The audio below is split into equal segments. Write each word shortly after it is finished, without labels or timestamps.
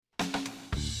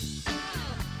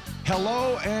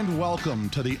Hello and welcome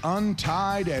to the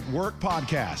Untied at Work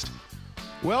podcast.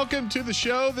 Welcome to the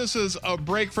show. This is a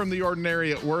break from the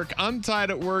ordinary at work.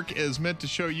 Untied at Work is meant to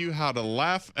show you how to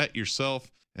laugh at yourself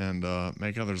and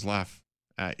make others laugh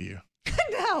at you.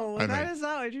 No, that is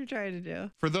not what you're trying to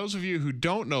do. For those of you who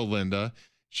don't know Linda,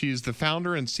 she's the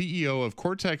founder and CEO of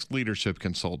Cortex Leadership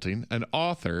Consulting, an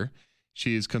author.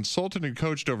 She's consulted and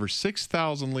coached over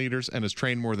 6,000 leaders and has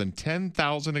trained more than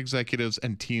 10,000 executives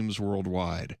and teams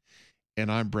worldwide. And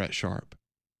I'm Brett Sharp.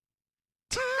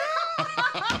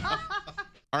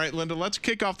 All right, Linda, let's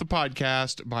kick off the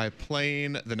podcast by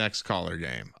playing the next caller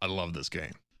game. I love this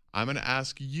game. I'm going to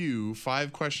ask you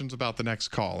 5 questions about the next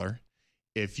caller.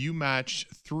 If you match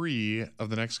 3 of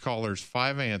the next caller's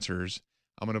 5 answers,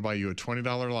 I'm going to buy you a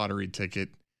 $20 lottery ticket.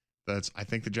 I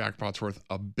think the jackpot's worth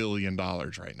 $1 billion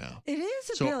right now. It is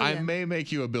a so billion. I may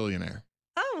make you a billionaire.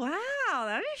 Oh, wow.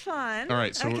 That'd be fun. All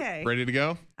right, so ready to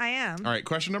go? I am. All right,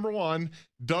 question number 1.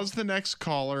 Does the next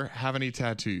caller have any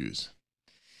tattoos?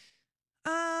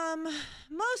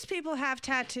 Most people have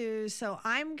tattoos, so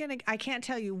I can't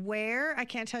tell you where, I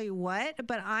can't tell you what,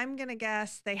 but I'm going to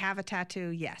guess they have a tattoo,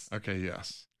 yes. Okay,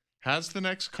 yes. Has the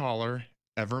next caller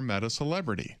ever met a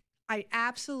celebrity? I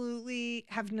absolutely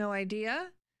have no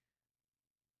idea.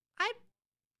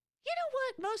 You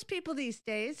know what? Most people these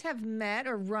days have met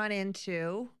or run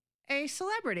into a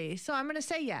celebrity, so I'm going to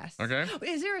say yes. Okay.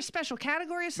 Is there a special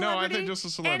category of celebrity? No, I think just a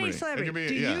celebrity. Any celebrity. It can be,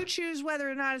 Do you choose whether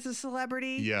or not it's a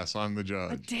celebrity? Yes, I'm the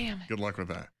judge. Oh, damn it. Good luck with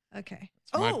that. Okay.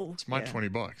 It's my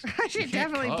 $20. I should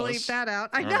definitely bleep that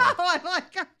out. I know. Right. I'm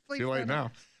like, I bleep Too late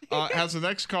that now. Has the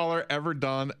next caller ever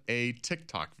done a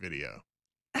TikTok video?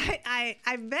 I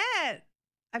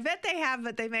bet they have,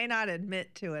 but they may not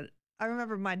admit to it. I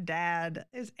remember my dad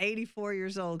is 84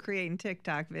 years old creating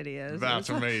TikTok videos. That's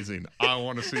amazing. I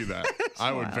want to see that.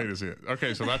 I would pay to see it.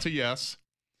 Okay, so that's a yes.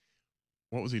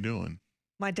 What was he doing?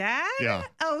 My dad? Yeah.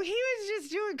 Oh, he was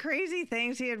just doing crazy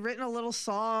things. He had written a little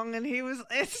song and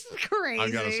it's crazy.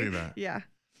 I got to see that. Yeah.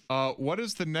 What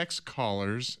is the next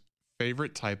caller's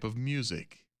favorite type of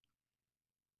music?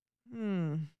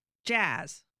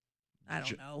 Jazz. I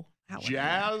don't know.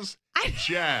 Jazz?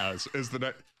 Jazz is the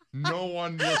next. No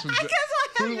one listens to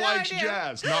who likes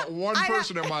jazz. Not one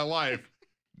person in my life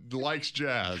likes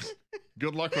jazz.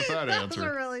 Good luck with that answer. That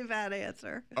was a really bad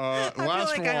answer. Last I feel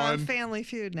like one. I'm on Family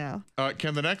Feud now.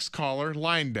 Can the next caller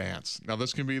line dance? Now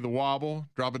this can be the wobble,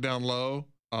 drop it down low,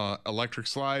 electric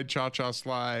slide, cha-cha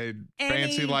slide,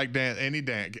 fancy like dance, any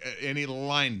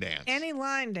line dance. Any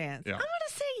line dance. Yeah. I'm gonna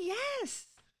say yes.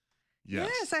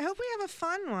 Yes. I hope we have a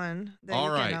fun one. That All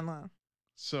you right. Can unlock.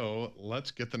 So let's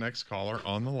get the next caller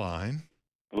on the line.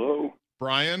 Hello.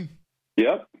 Brian.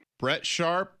 Yep. Brett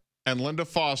Sharp and Linda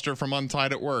Foster from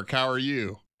Untied at Work. How are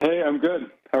you? Hey, I'm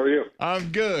good. How are you?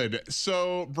 I'm good.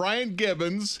 So Brian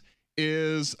Gibbons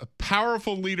is a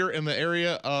powerful leader in the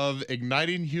area of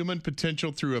igniting human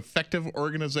potential through effective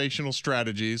organizational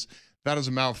strategies. That is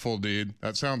a mouthful, dude.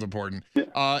 That sounds important.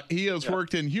 Yeah. He has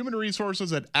worked in human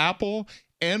resources at Apple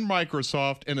and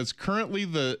Microsoft and is currently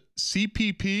the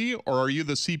CPP, or are you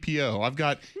the CPO? I've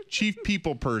got Chief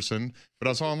People Person, but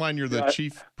I saw online you're the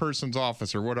Chief Person's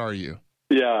Officer. What are you?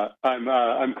 Yeah,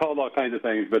 I'm called all kinds of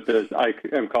things, but I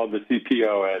am called the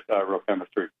CPO at Real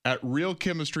Chemistry. At Real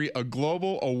Chemistry, a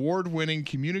global award-winning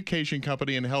communication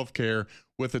company in healthcare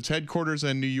with its headquarters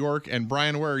in New York. And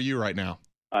Brian, where are you right now?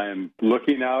 I am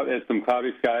looking out at some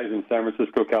cloudy skies in San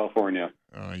Francisco, California.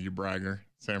 Oh, you bragger.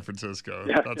 San Francisco.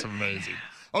 Yeah. That's amazing.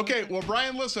 Okay, well,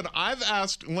 Brian, listen, I've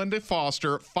asked Linda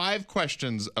Foster 5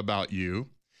 questions about you,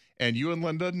 and you and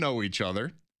Linda know each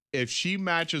other. If she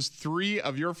matches 3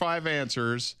 of your 5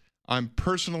 answers, I'm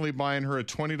personally buying her a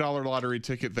 $20 lottery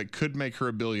ticket that could make her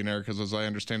a billionaire because, as I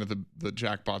understand it, the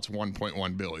jackpot's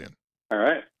 $1.1 billion. All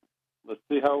right. Let's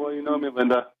see how well you know me,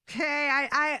 Linda. Okay,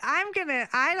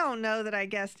 I don't know that I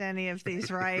guessed any of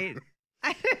these right.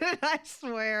 I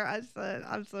swear,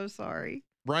 I'm so sorry.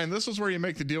 Brian, this is where you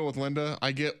make the deal with Linda.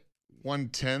 I get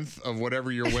 1/10 of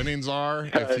whatever your winnings are.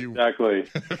 If you... Exactly.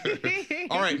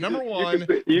 All right, number 1.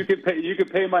 You could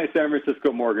pay my San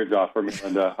Francisco mortgage off for me,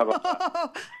 Linda. How about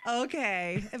that?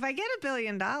 Okay. If I get $1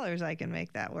 billion, I can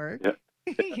make that work.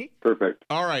 Yeah. Perfect.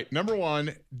 All right, number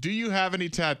 1. Do you have any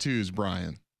tattoos,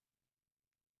 Brian?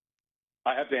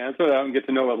 I have to answer that and get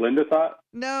to know what Linda thought?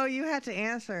 No, you had to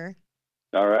answer.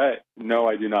 All right. No,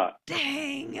 I do not.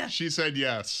 Dang. She said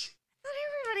yes. Not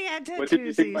everybody had What did you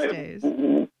tattoos think these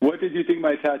days. What did you think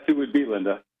my tattoo would be,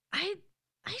 Linda? I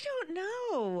don't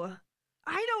know.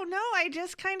 I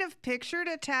just kind of pictured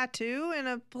a tattoo in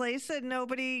a place that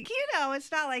nobody,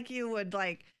 it's not like you would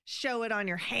like show it on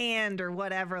your hand or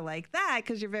whatever like that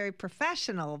because you're very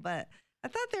professional. But I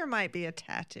thought there might be a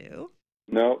tattoo.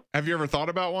 No. Have you ever thought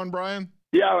about one, Brian?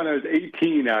 Yeah, when I was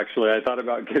 18, actually, I thought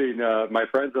about getting, my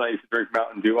friends and I used to drink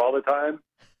Mountain Dew all the time.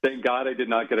 Thank God I did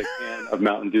not get a can of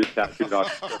Mountain Dew tattooed on.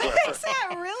 Is that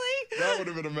really? That would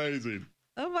have been amazing.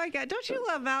 Oh, my God. Don't you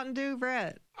love Mountain Dew,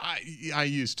 Brett? I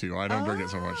used to. I don't drink it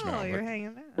so much now. Oh, you're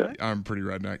hanging out. I'm pretty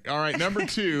redneck. All right, number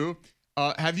 2.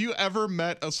 Have you ever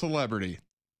met a celebrity?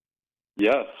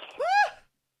 Yes.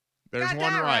 There's Got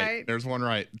one that right. right. There's one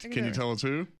right. Can you tell us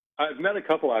who? I've met a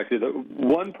couple, actually. The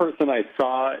one person I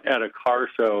saw at a car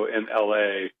show in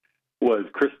L.A. was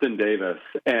Kristen Davis,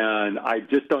 and I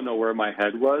just don't know where my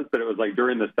head was, but it was like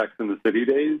during the Sex and the City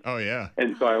days. Oh, yeah.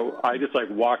 And so I just like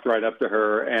walked right up to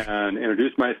her and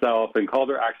introduced myself and called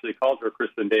her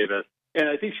Kristen Davis. And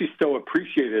I think she so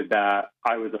appreciated that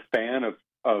I was a fan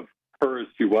of her as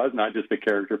she was, not just a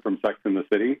character from Sex and the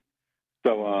City.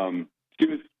 So she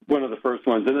was one of the first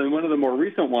ones. And then one of the more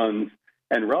recent ones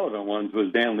and relevant ones was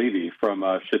Dan Levy from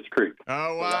Schitt's Creek.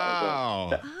 Oh, wow.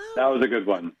 So that was a good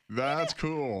one. That's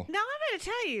cool. Now, I'm going to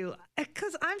tell you,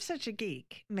 because I'm such a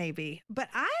geek, maybe, but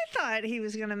I thought he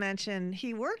was going to mention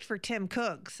he worked for Tim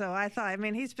Cook. So I thought, I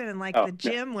mean, he's been in like the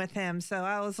gym with him. So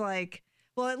I was like,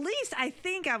 well, at least I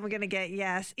think I'm going to get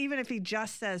yes, even if he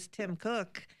just says Tim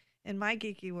Cook. In my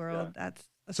geeky world, that's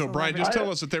a So, celebrity. Brian, just tell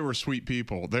us that they were sweet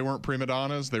people. They weren't prima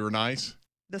donnas. They were nice.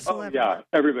 The celebrity.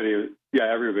 Everybody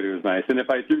was nice. And if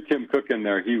I threw Tim Cook in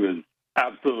there, he was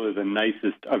absolutely the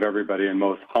nicest of everybody and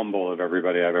most humble of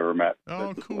everybody I've ever met.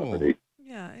 Oh, cool.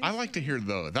 Yeah, I like to hear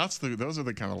those. Those are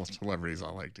the kind of celebrities I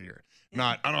like to hear.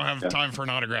 Not, I don't have time for an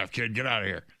autograph, kid. Get out of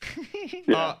here.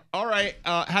 All right.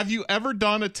 Have you ever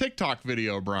done a TikTok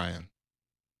video, Brian?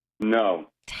 No.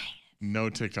 No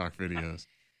TikTok videos.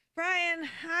 Brian,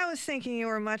 I was thinking you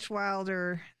were much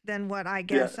wilder than what I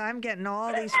guess. I'm getting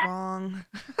all these wrong.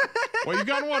 Well, you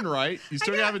got one right. You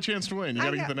still have a chance to win. You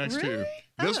got to get the next two.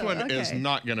 This one is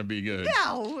not going to be good.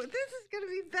 No, this is going to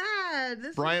be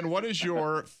bad. Brian, what is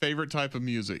your favorite type of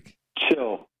music?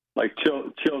 Chill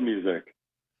music.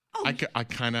 Oh, I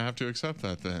kind of have to accept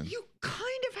that then. You kind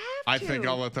of have I to. think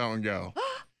I'll let that one go.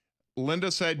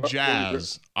 Linda said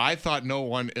jazz. I thought no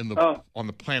one on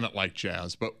the planet liked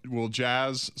jazz, but will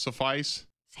jazz suffice?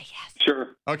 Say yes.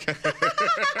 Sure. Okay.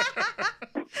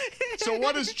 So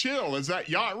what is chill? Is that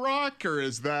yacht rock or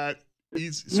is that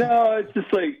easy? No, it's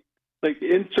just like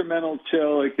instrumental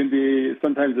chill. It can be,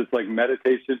 sometimes it's like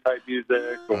meditation type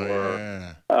music,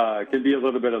 or it can be a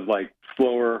little bit of like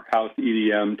slower house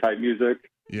EDM type music.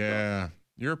 Yeah.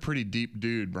 You're a pretty deep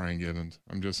dude, Brian Gibbons.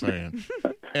 I'm just saying.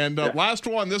 And last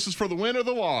one, this is for the win or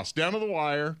the loss, down to the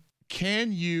wire.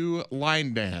 Can you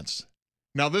line dance?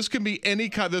 Now, this can be any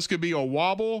kind. This could be a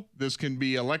wobble. This can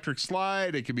be electric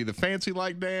slide. It could be the fancy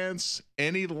like dance.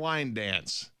 Any line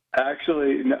dance.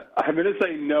 Actually, no, I'm going to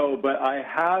say no, but I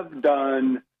have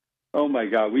done, oh my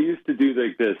God, we used to do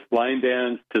like this line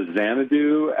dance to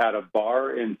Xanadu at a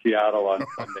bar in Seattle on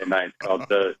Sunday nights called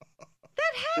the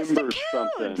That has Timber to count.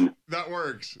 something. That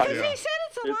works. Because he said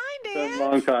it's a line It's dance. been a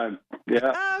long time.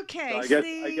 Yeah. Okay, So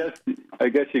see? I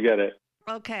guess you get it.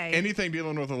 Okay. Anything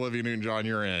dealing with Olivia Newton-John,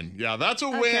 you're in. Yeah, that's a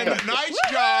win. Okay. Nice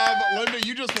job. Linda,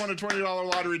 you just won a $20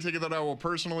 lottery ticket that I will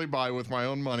personally buy with my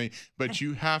own money, but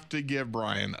you have to give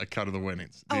Brian a cut of the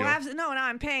winnings. Deal? Oh, absolutely. No,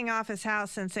 I'm paying off his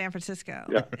house in San Francisco.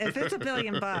 Yeah. If it's $1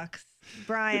 billion,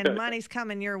 Brian, money's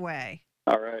coming your way.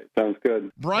 All right. Sounds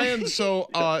good. Brian, so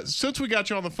since we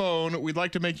got you on the phone, we'd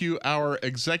like to make you our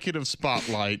executive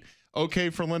spotlight.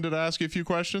 Okay for Linda to ask you a few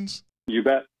questions? You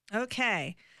bet.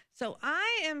 Okay. So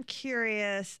I am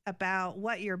curious about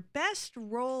what your best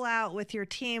rollout with your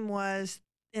team was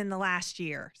in the last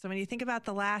year. So when you think about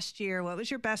the last year, what was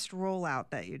your best rollout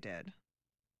that you did?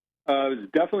 It was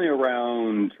definitely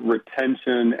around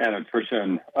retention and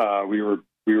attrition. We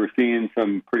were seeing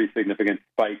some pretty significant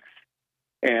spikes,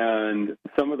 and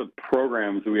some of the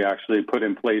programs we actually put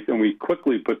in place, and we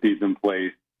quickly put these in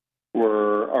place,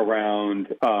 were around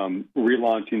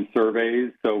relaunching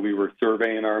surveys. So we were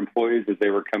surveying our employees as they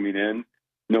were coming in,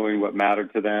 knowing what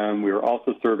mattered to them. We were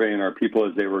also surveying our people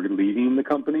as they were leaving the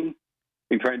company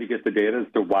and trying to get the data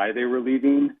as to why they were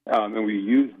leaving. And we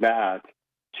used that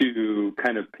to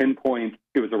kind of pinpoint,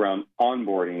 it was around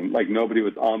onboarding, like nobody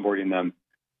was onboarding them.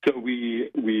 So we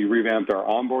revamped our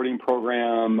onboarding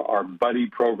program, our buddy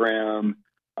program,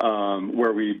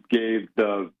 where we gave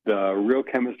the real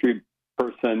chemistry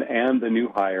person and the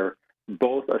new hire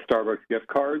both a Starbucks gift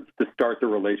cards to start the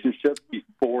relationship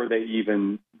before they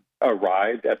even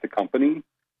arrived at the company,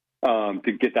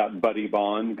 to get that buddy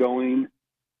bond going.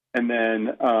 And then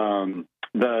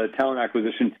the talent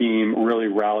acquisition team really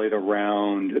rallied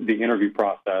around the interview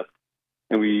process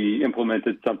and we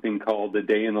implemented something called the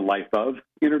Day in the Life of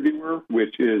Interviewer,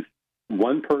 which is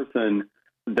one person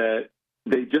that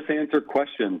they just answer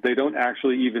questions. They don't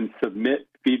actually even submit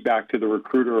feedback to the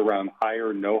recruiter around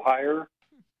hire, no hire.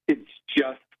 It's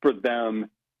just for them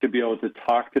to be able to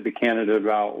talk to the candidate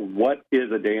about what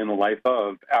is a day in the life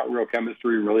of at Real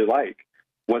Chemistry really like?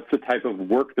 What's the type of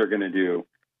work they're going to do?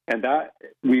 And that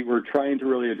we were trying to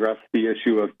really address the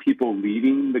issue of people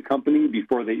leaving the company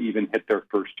before they even hit their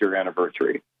first year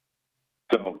anniversary.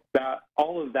 So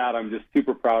all of that, I'm just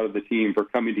super proud of the team for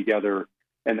coming together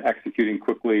and executing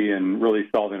quickly and really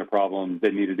solving a problem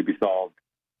that needed to be solved.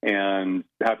 And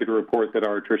happy to report that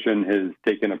our attrition has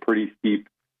taken a pretty steep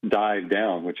dive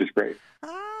down, which is great.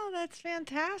 Oh, that's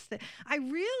fantastic. I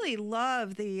really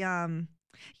love the,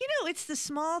 it's the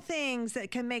small things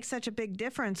that can make such a big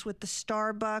difference with the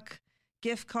Starbucks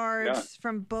gift cards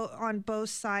from on both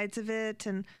sides of it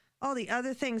and all the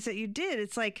other things that you did.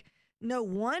 It's like no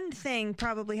one thing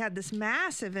probably had this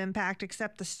massive impact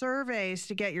except the surveys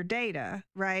to get your data,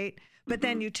 right? But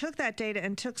then you took that data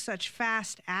and took such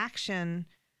fast action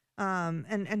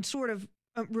and sort of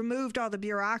removed all the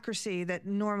bureaucracy that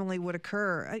normally would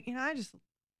occur.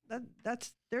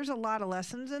 There's a lot of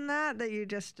lessons in that you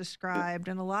just described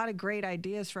and a lot of great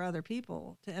ideas for other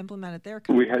people to implement at their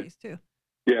companies too.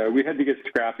 Yeah, we had to get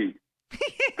scrappy.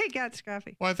 It got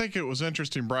scrappy. Well, I think it was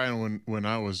interesting, Brian,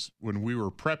 when we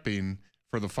were prepping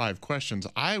for the 5 questions,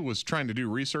 I was trying to do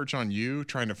research on you,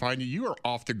 trying to find you. You are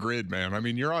off the grid, man. I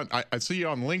mean, I see you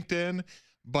on LinkedIn,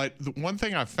 but the one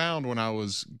thing I found when I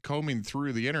was combing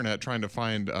through the internet trying to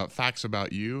find facts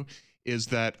about you is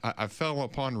that I fell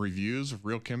upon reviews of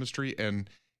Real Chemistry, and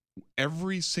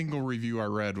every single review I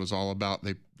read was all about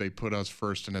they put us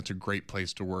first, and it's a great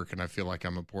place to work, and I feel like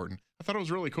I'm important. I thought it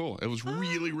was really cool. It was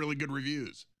really, really good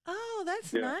reviews. Oh,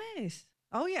 that's nice.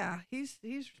 Oh, yeah. He's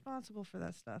responsible for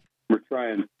that stuff. We're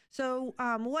trying. So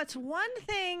what's one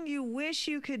thing you wish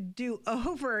you could do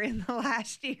over in the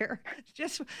last year?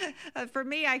 Just for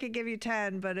me, I could give you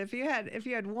 10, but if you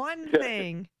had one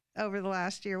thing over the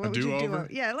last year, what would you do?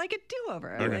 Yeah, like a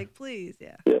do-over. Okay. Like, please,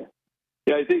 yeah.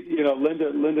 Yeah, I think,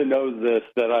 Linda knows this,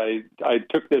 that I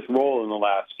took this role in the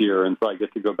last year, and so I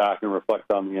get to go back and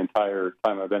reflect on the entire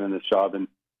time I've been in this job. And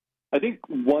I think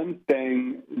one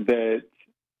thing that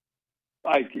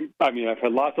I've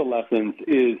had lots of lessons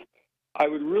is I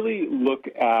would really look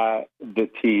at the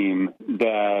team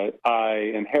that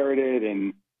I inherited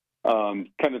and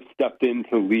kind of stepped in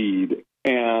to lead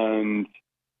and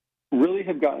really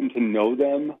have gotten to know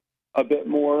them a bit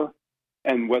more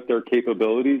and what their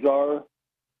capabilities are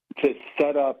to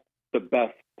set up the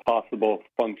best possible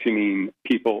functioning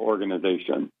people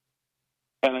organization.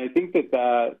 And I think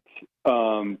that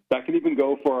can even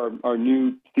go for our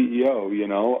new CEO,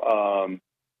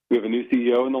 we have a new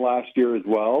CEO in the last year as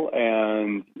well,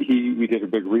 and we did a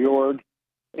big reorg.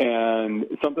 And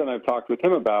something I've talked with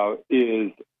him about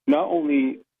is not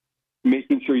only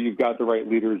making sure you've got the right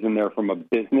leaders in there from a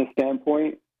business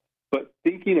standpoint, but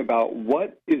thinking about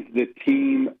what is the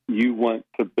team you want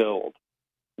to build?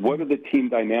 What are the team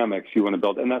dynamics you want to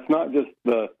build? And that's not just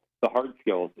the hard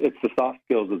skills. It's the soft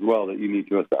skills as well that you need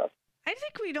to assess. I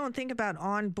think we don't think about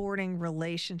onboarding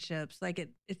relationships. Like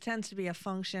it tends to be a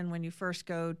function when you first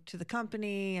go to the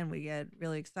company and we get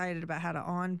really excited about how to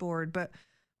onboard, but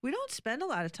we don't spend a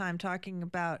lot of time talking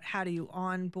about how do you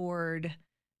onboard,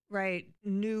 right,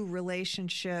 new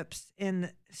relationships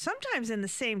sometimes in the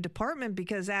same department,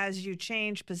 because as you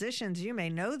change positions, you may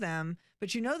know them,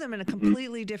 but you know them in a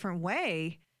completely different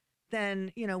way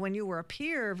than, when you were a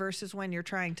peer versus when you're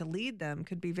trying to lead them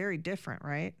could be very different,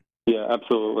 right? Yeah,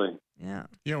 absolutely. Yeah.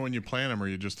 When you plan them, are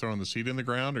you just throwing the seed in the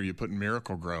ground or are you putting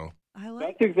Miracle Grow?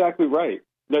 That's exactly right.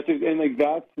 That's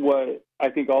what I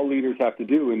think all leaders have to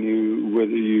do whether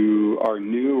you are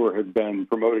new or have been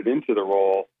promoted into the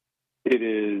role. It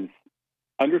is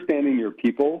understanding your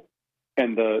people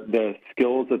and the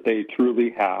skills that they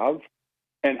truly have,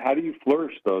 and how do you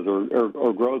flourish those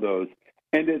or grow those.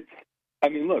 And I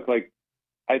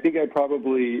think I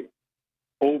probably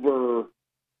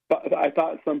I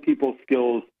thought some people's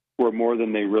skills were more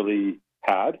than they really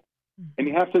had. And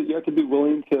you have to be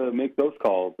willing to make those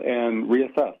calls and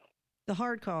reassess. The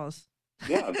hard calls.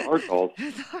 Yeah, the hard calls.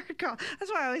 The hard call.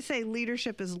 That's why I always say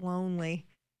leadership is lonely.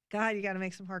 God, you got to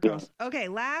make some hard calls. Okay,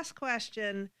 last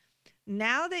question.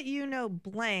 Now that you know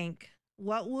blank,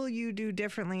 what will you do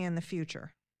differently in the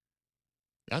future?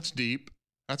 That's deep.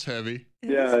 That's heavy.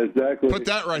 Yeah, exactly. Put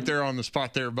that right there on the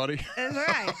spot there, buddy. That's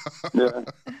right. Yeah.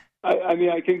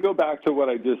 I can go back to what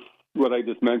I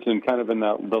just mentioned, kind of in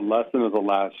the lesson of the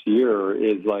last year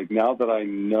is like, now that I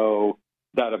know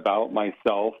that about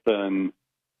myself, and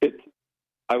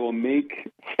I will make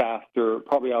faster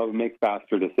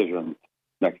decisions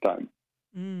next time.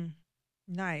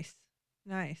 Nice.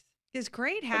 It's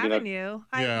great having you.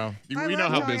 We know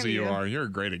how busy you are. You're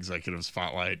a great executive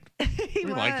spotlight. He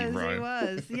like you, Brian. He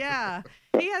was. Yeah.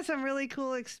 He had some really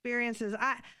cool experiences.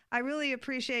 I really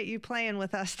appreciate you playing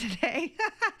with us today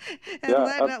and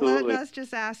letting us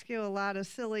just ask you a lot of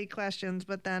silly questions,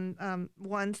 but then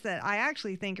ones that I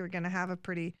actually think are going to have a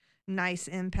pretty nice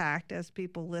impact as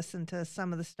people listen to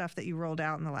some of the stuff that you rolled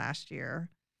out in the last year.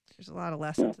 There's a lot of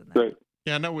lessons in that. Great.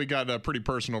 Yeah, I know we got pretty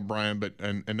personal, Brian, but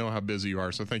and know how busy you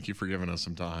are. So thank you for giving us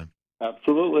some time.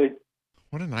 Absolutely.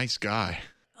 What a nice guy.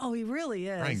 Oh, he really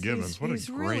is. Brian Gibbons, he's what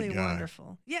a great really guy.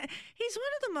 Wonderful. Yeah, he's one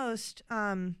of the most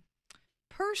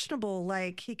personable.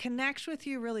 Like, he connects with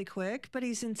you really quick, but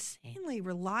he's insanely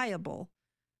reliable.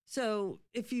 So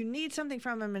if you need something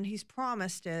from him and he's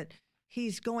promised it,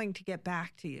 he's going to get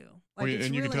back to you. Like,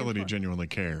 and you can tell that he genuinely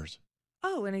cares.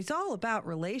 Oh, and he's all about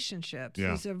relationships.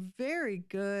 Yeah. He's a very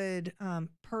good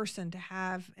person to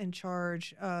have in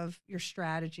charge of your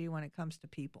strategy when it comes to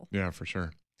people. Yeah, for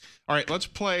sure. All right, let's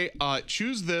play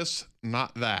Choose This,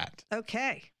 Not That.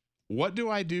 Okay. What do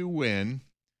I do when,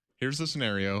 here's the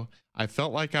scenario, I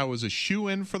felt like I was a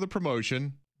shoo-in for the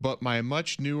promotion, but my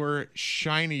much newer,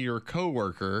 shinier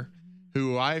coworker,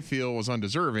 who I feel was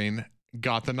undeserving,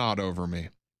 got the nod over me.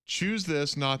 Choose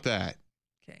this, not that.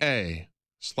 Okay. A,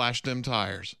 slash them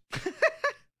tires.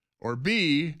 Or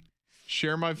B,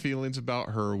 share my feelings about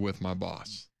her with my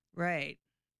boss. Right.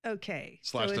 Okay.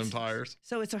 Slash them tires.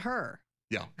 So it's a her.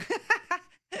 Yeah.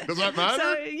 Does that matter?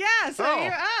 So,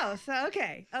 yeah. So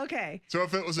okay. So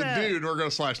if it was a dude, we're going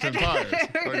to slash them tires.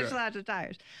 We're going to slash the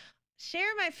tires.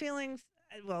 Share my feelings.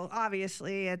 Well,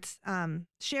 obviously, it's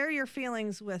share your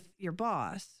feelings with your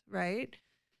boss, right?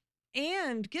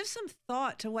 And give some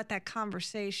thought to what that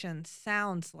conversation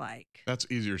sounds like. That's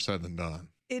easier said than done.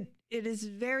 It is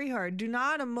very hard. Do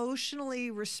not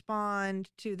emotionally respond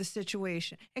to the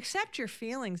situation. Accept your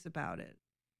feelings about it.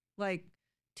 Like,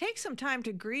 take some time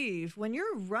to grieve. When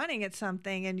you're running at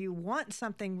something and you want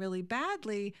something really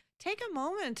badly, take a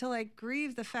moment to like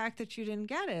grieve the fact that you didn't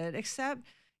get it. Except,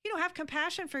 have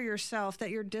compassion for yourself that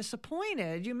you're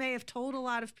disappointed. You may have told a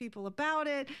lot of people about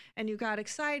it and you got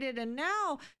excited, and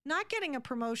now not getting a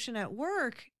promotion at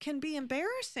work can be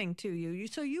embarrassing to you.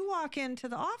 So you walk into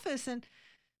the office and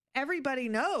everybody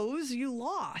knows you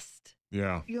lost.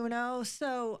 Yeah.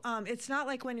 So it's not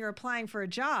like when you're applying for a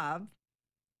job,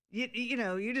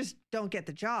 you just don't get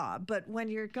the job. But when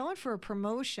you're going for a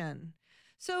promotion,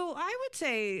 so I would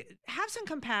say have some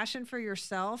compassion for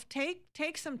yourself.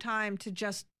 Take some time to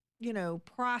just,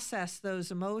 process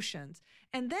those emotions,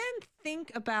 and then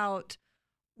think about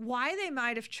why they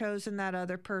might have chosen that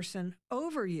other person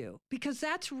over you, because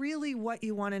that's really what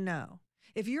you want to know.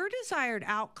 If your desired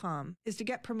outcome is to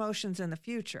get promotions in the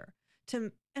future,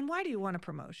 and why do you want a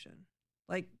promotion?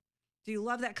 Like, do you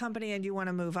love that company and you want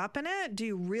to move up in it? Do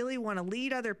you really want to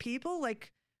lead other people?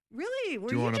 Like, really?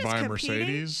 Do you want to buy a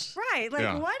Mercedes? Right. Like,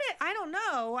 I don't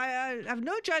know. I have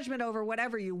no judgment over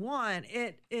whatever you want.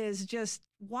 It is just,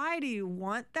 why do you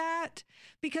want that?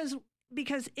 Because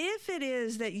if it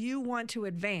is that you want to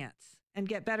advance and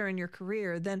get better in your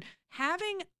career, then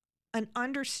having an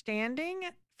understanding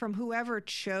from whoever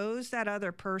chose that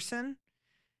other person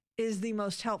is the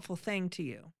most helpful thing to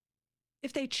you.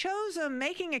 If they chose them,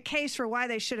 making a case for why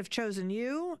they should have chosen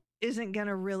you isn't going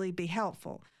to really be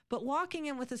helpful. But walking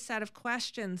in with a set of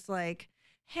questions like,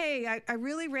 hey, I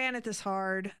really ran it this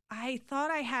hard. I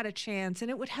thought I had a chance, and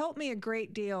it would help me a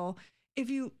great deal if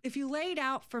you laid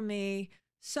out for me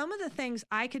some of the things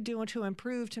I could do to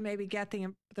improve to maybe get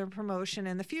the promotion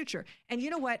in the future. And you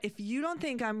know what? If you don't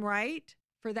think I'm right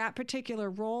for that particular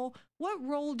role, what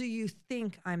role do you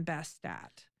think I'm best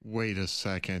at? Wait a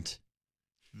second.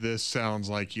 This sounds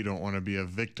like you don't want to be a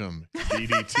victim.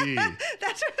 DDT.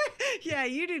 That's right. Yeah,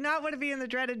 you do not want to be in the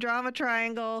dreaded drama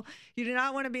triangle. You do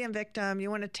not want to be a victim.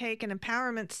 You want to take an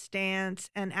empowerment stance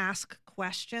and ask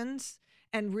questions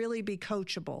and really be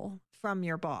coachable from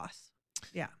your boss.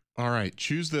 Yeah. All right.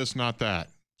 Choose this, not that.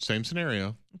 Same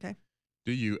scenario. Okay.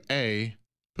 Do you A,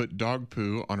 put dog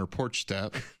poo on her porch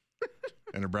step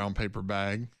in a brown paper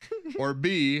bag, or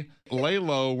B, lay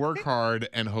low, work hard,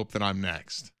 and hope that I'm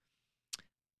next?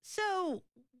 So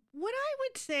what I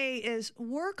would say is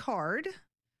work hard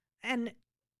and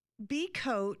be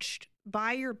coached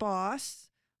by your boss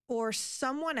or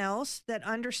someone else that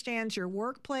understands your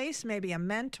workplace, maybe a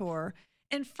mentor,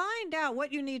 and find out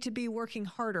what you need to be working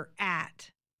harder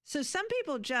at. So some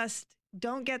people just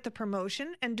don't get the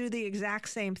promotion and do the exact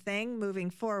same thing moving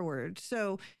forward.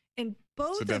 So In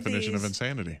both It's the definition of these,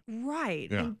 insanity. right.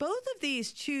 Yeah. In both of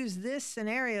these choose this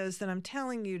scenarios that I'm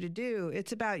telling you to do,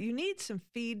 it's about you need some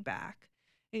feedback.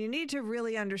 And you need to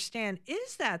really understand,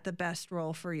 is that the best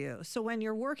role for you? So when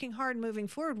you're working hard moving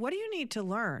forward, what do you need to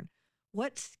learn?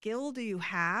 What skill do you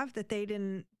have that they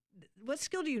didn't, what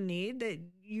skill do you need that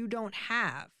you don't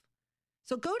have?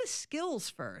 So go to skills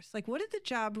first. Like, what did the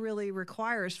job really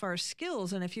require as far as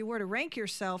skills? And if you were to rank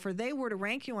yourself, or they were to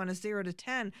rank you on a 0 to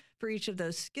 10 for each of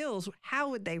those skills, how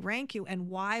would they rank you, and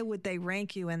why would they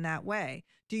rank you in that way?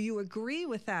 Do you agree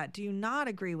with that? Do you not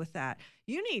agree with that?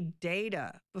 You need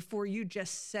data before you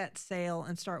just set sail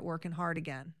and start working hard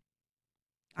again.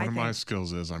 One of my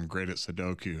skills is I'm great at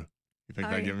Sudoku. You think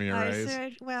that'd give me a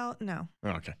raise? Well, no. Oh,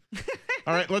 okay.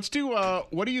 All right, let's do,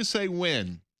 what do you say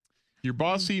when? Your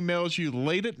boss emails you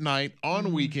late at night,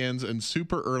 on weekends, and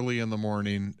super early in the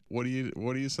morning. What do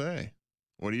you say?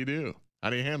 What do you do? How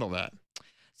do you handle that?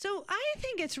 So I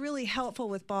think it's really helpful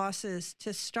with bosses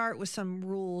to start with some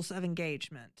rules of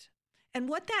engagement. And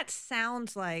what that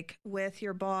sounds like with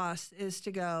your boss is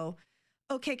to go,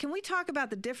 okay, can we talk about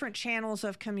the different channels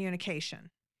of communication?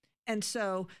 And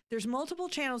so there's multiple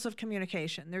channels of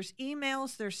communication. There's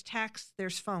emails, there's texts,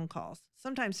 there's phone calls.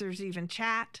 Sometimes there's even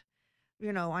chat,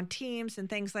 on Teams and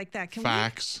things like that.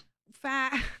 Fax.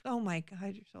 Oh my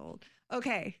God, you're so old.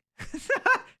 Okay.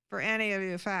 For any of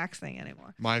you faxing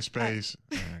anymore. MySpace.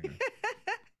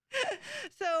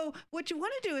 So what you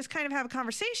want to do is kind of have a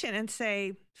conversation and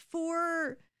say,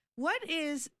 what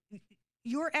is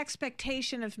your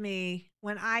expectation of me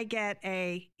when I get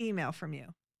a email from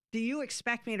you? Do you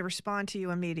expect me to respond to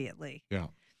you immediately? Yeah.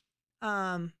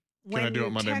 When Can I do it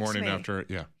Monday morning me, after?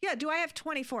 Yeah. Yeah. Do I have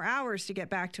 24 hours to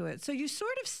get back to it? So you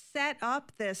sort of set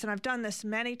up this, and I've done this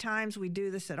many times. We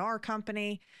do this at our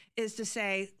company, is to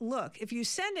say, look, if you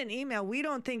send an email, we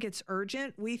don't think it's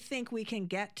urgent. We think we can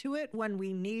get to it when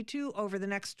we need to over the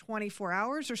next 24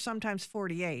 hours or sometimes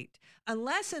 48.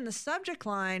 Unless in the subject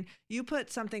line, you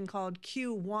put something called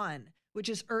Q1, which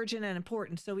is urgent and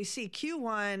important. So we see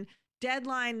Q1,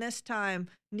 deadline this time,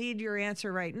 need your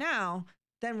answer right now.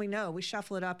 Then we know, we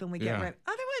shuffle it up and we get right.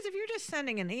 Otherwise, if you're just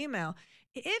sending an email,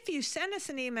 if you send us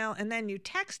an email and then you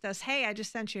text us, hey, I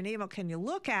just sent you an email, can you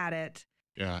look at it?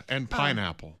 Yeah, and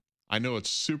pineapple. I know it's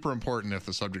super important if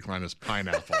the subject line is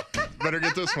pineapple. Better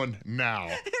get this one now.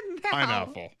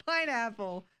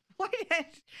 Pineapple.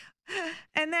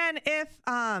 And then if,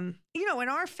 in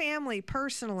our family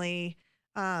personally,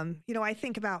 I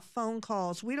think about phone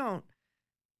calls. We don't,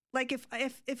 like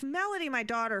if Melody, my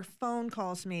daughter, phone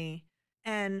calls me,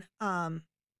 and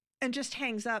just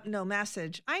hangs up, no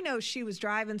message, I know she was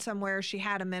driving somewhere, she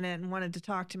had a minute and wanted to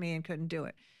talk to me and couldn't do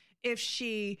it. If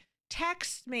she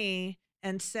texts me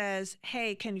and says,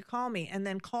 hey, can you call me? And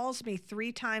then calls me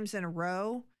 3 times in a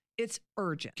row, it's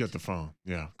urgent. Get the phone.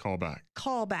 Yeah. Call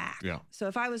back. Yeah. So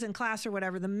if I was in class or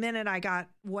whatever, the minute I got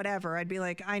whatever, I'd be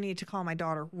like, I need to call my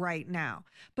daughter right now.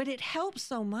 But it helps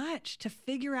so much to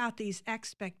figure out these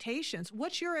expectations.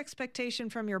 What's your expectation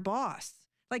from your boss?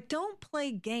 Like, don't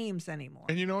play games anymore.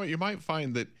 And you know what? You might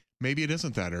find that maybe it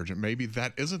isn't that urgent. Maybe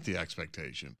that isn't the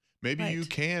expectation. Maybe you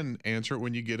can answer it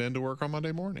when you get into work on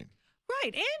Monday morning.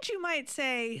 Right. And you might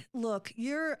say, look,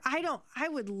 I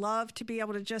would love to be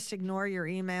able to just ignore your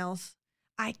emails.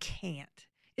 I can't.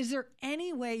 Is there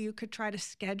any way you could try to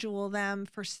schedule them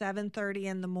for 7:30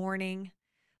 in the morning?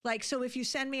 Like, so if you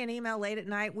send me an email late at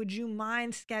night, would you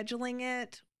mind scheduling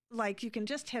it? Like, you can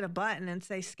just hit a button and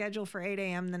say schedule for 8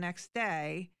 a.m. the next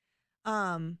day.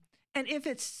 And if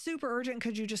it's super urgent,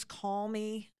 could you just call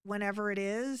me whenever it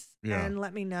is and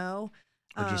let me know?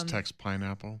 Or just text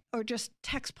pineapple. I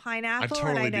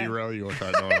totally derail you with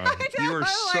that, don't I? You are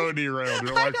so derailed.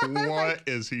 You're like,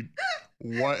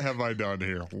 what have I done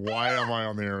here? Why am I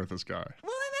on the air with this guy? Well,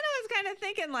 and then I was kind of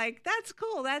thinking, like, that's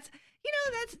cool. That's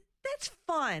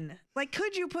fun. Like,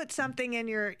 could you put something in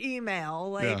your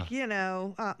email? Like,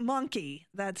 monkey.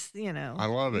 That's, I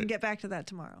love it. We can get back to that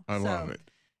tomorrow. I love it.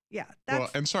 Yeah. Well,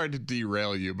 and sorry to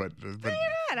derail you, but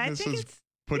I think it's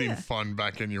putting fun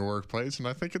back in your workplace, and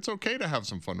I think it's okay to have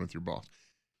some fun with your boss.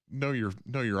 Know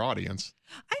your audience.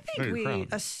 I think we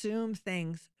assume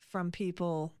things from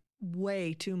people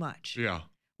way too much. Yeah.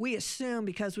 We assume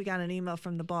because we got an email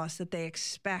from the boss that they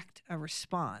expect a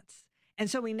response. And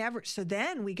so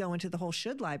then we go into the whole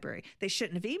should library. They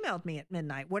shouldn't have emailed me at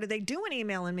midnight. What are they doing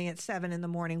emailing me at 7 in the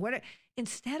morning?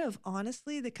 Instead of,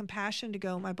 honestly, the compassion to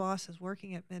go, my boss is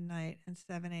working at midnight and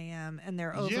 7 a.m. and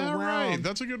they're overwhelmed. Yeah, right.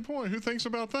 That's a good point. Who thinks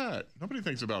about that? Nobody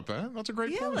thinks about that. That's a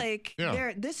great point.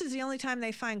 This is the only time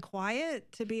they find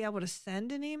quiet to be able to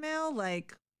send an email.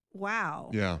 Like, wow.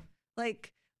 Yeah.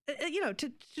 Like,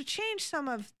 to change some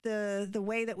of the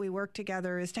way that we work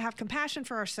together is to have compassion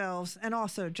for ourselves and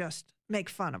also just make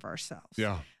fun of ourselves.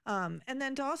 Yeah. And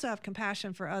then to also have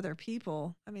compassion for other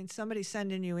people. I mean, somebody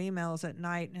sending you emails at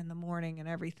night and in the morning and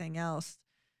everything else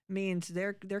means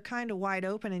they're kind of wide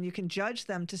open, and you can judge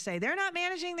them to say they're not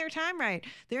managing their time right.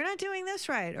 They're not doing this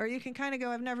right. Or you can kind of go,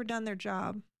 I've never done their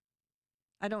job.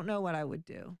 I don't know what I would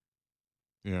do.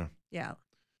 Yeah. Yeah.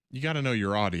 You got to know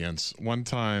your audience. One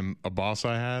time, a boss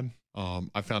I had,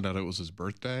 I found out it was his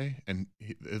birthday, and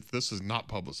this is not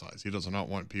publicized. He does not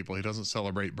want people. He doesn't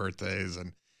celebrate birthdays,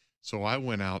 and so I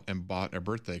went out and bought a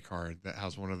birthday card that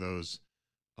has one of those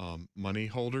money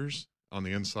holders on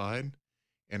the inside,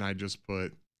 and I just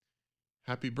put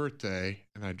 "Happy Birthday,"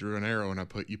 and I drew an arrow, and I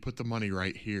put, "You put the money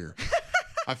right here."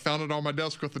 I found it on my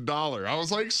desk with $1. I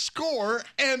was like, score,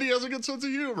 and he has a good sense of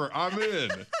humor. I'm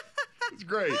in. It's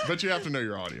great, but you have to know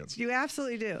your audience. You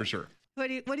absolutely do. For sure. What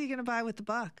are you going to buy with the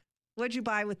buck? What'd you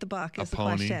buy with the buck is A the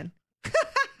pony. question.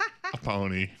 A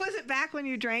pony. Was it back when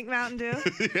you drank Mountain Dew?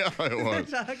 Yeah, it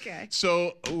was. Okay.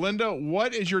 So, Linda,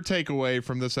 what is your takeaway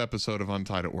from this episode of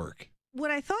Untied at Work? What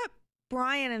I thought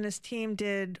Brian and his team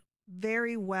did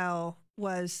very well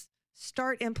was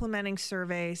start implementing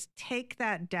surveys, take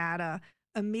that data,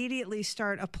 immediately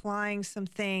start applying some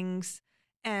things,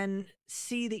 and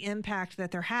see the impact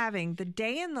that they're having. The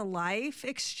day in the life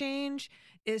exchange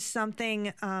is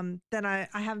something that I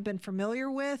haven't been familiar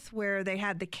with, where they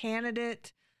had the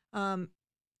candidate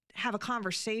have a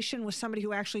conversation with somebody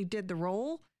who actually did the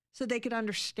role so they could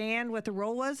understand what the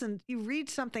role was. And you read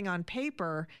something on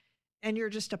paper and you're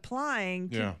just applying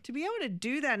to be able to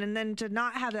do that, and then to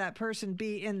not have that person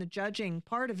be in the judging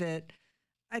part of it,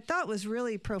 I thought was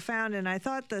really profound. And I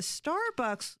thought the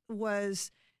Starbucks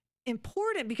was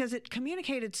important because it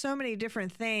communicated so many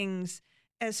different things,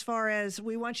 as far as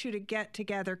we want you to get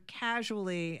together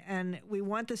casually, and we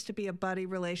want this to be a buddy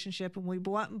relationship, and we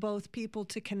want both people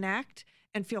to connect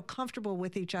and feel comfortable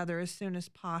with each other as soon as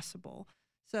possible.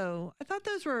 So I thought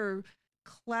those were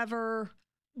clever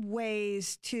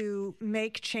ways to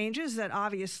make changes that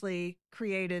obviously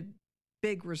created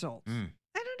big results. I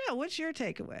don't know. What's your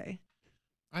takeaway?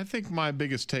 I think my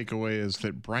biggest takeaway is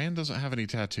that Brian doesn't have any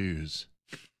tattoos.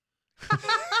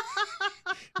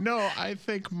 No, I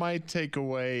think my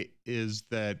takeaway is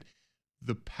that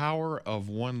the power of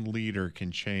one leader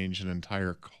can change an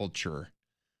entire culture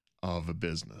of a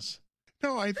business.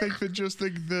 No, I think that just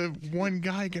the one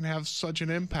guy can have such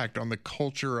an impact on the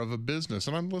culture of a business.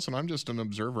 And I'm just an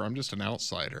observer. I'm just an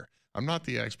outsider. I'm not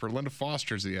the expert. Linda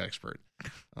Foster's the expert.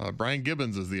 Brian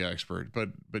Gibbons is the expert.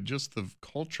 But just the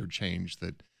culture change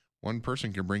that one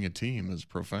person can bring a team is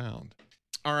profound.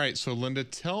 All right, so Linda,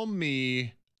 tell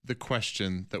me the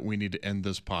question that we need to end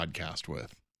this podcast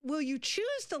with. Will you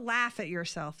choose to laugh at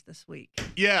yourself this week?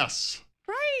 Yes.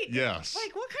 Right? Yes.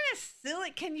 Like, what kind of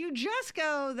silly, can you just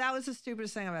go, that was the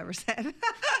stupidest thing I've ever said?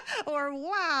 Or,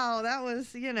 wow, that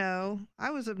was, I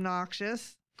was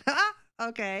obnoxious.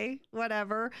 Okay,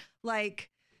 whatever. Like,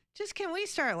 just can we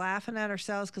start laughing at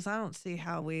ourselves? Because I don't see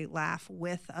how we laugh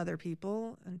with other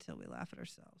people until we laugh at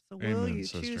ourselves. So will you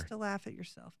choose to laugh at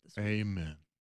yourself this week? Amen.